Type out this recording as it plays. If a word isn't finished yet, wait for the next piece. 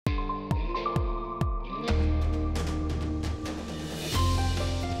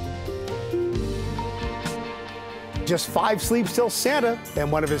just 5 sleeps till Santa, and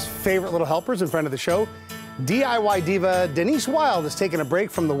one of his favorite little helpers and friend of the show, DIY diva Denise Wild, has taken a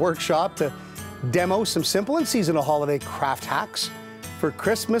break from the workshop to demo some simple and seasonal holiday craft hacks for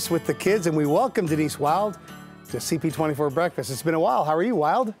Christmas with the kids. And we welcome Denise Wild to CP24 Breakfast. It's been a while. How are you,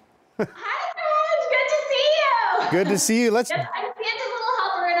 Wild? Hi, George. Good to see you. Good to see you. Yes, I'm Santa's little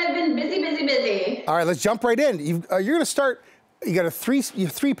helper, and I've been busy. All right, let's jump right in. You're going to start. You got a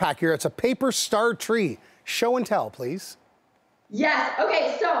three-pack here. It's a paper star tree. Show and tell, please. Yes.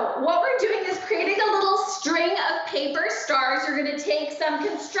 Okay, so what we're doing is creating a little string of paper stars. You're going to take some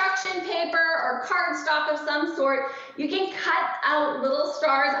construction paper or cardstock of some sort. You can cut out little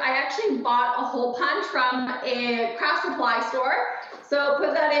stars. I actually bought a hole punch from a craft supply store. So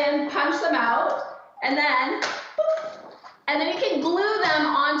put that in, punch them out, and then you can glue them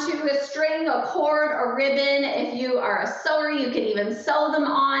onto a string, a cord, a ribbon. If you are a sewer, you can even sew them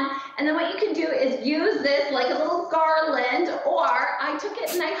on. And then what you can do is use this like a little garland, or I took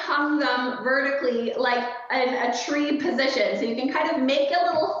it and I hung them vertically like in a tree position. So you can kind of make a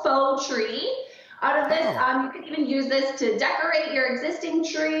little faux tree out of this. You can even use this to decorate your existing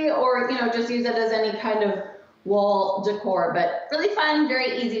tree, or just use it as any kind of wall decor. But really fun,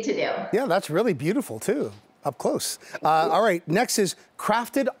 very easy to do. Yeah, that's really beautiful too. Up close. All right, next is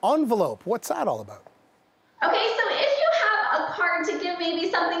crafted envelope. What's that all about? Okay, so if you have a card to give,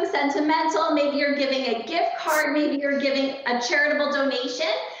 maybe something sentimental, maybe you're giving a gift card, maybe you're giving a charitable donation,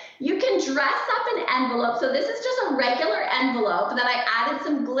 you can dress up an envelope. So this is just a regular envelope that I added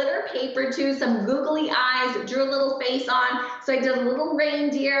some glitter paper to, some googly eyes, drew a little face on. So I did a little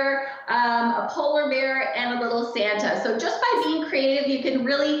reindeer, a polar bear, and a little Santa. So just by being creative, you can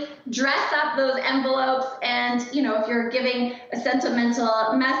really dress up those envelopes. And if you're giving a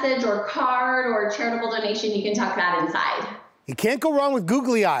sentimental message or card or a charitable donation, you can tuck that inside. You can't go wrong with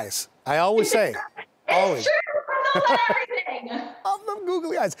googly eyes. I always say. It's true. Put those on everything. Love them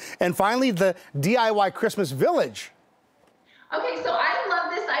googly eyes. And finally, the DIY Christmas village. Okay, so I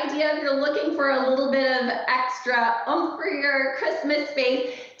love this idea. If you're looking for a little bit of extra oomph for your Christmas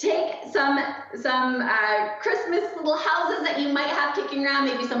space, take some Christmas little houses that you might have kicking around.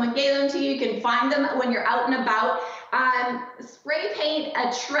 Maybe someone gave them to you. You can find them when you're out and about. Spray paint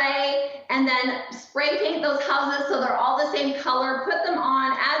a tray and then spray paint those houses so they're all the same color. Put them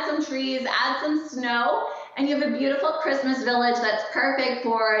on, add some trees, add some snow, and you have a beautiful Christmas village that's perfect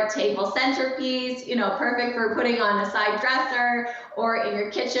for a table centerpiece, perfect for putting on a side dresser or in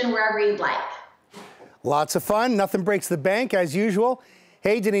your kitchen, wherever you'd like. Lots of fun. Nothing breaks the bank, as usual.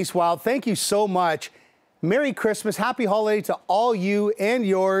 Hey, Denise Wild, thank you so much. Merry Christmas. Happy holiday to all you and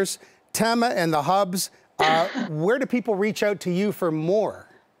yours, Tama and the Hubs. Where do people reach out to you for more?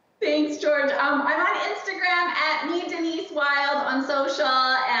 Thanks, George. I'm on Instagram at @Denise_Wild on social,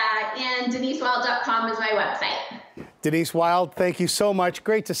 and DeniseWild.com is my website. Denise Wild, thank you so much.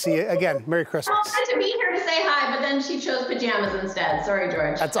 Great to see you again. Merry Christmas. I wanted to be here to say hi, but then she chose pajamas instead. Sorry,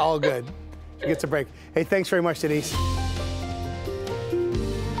 George. That's all good. She gets a break. Hey, thanks very much, Denise.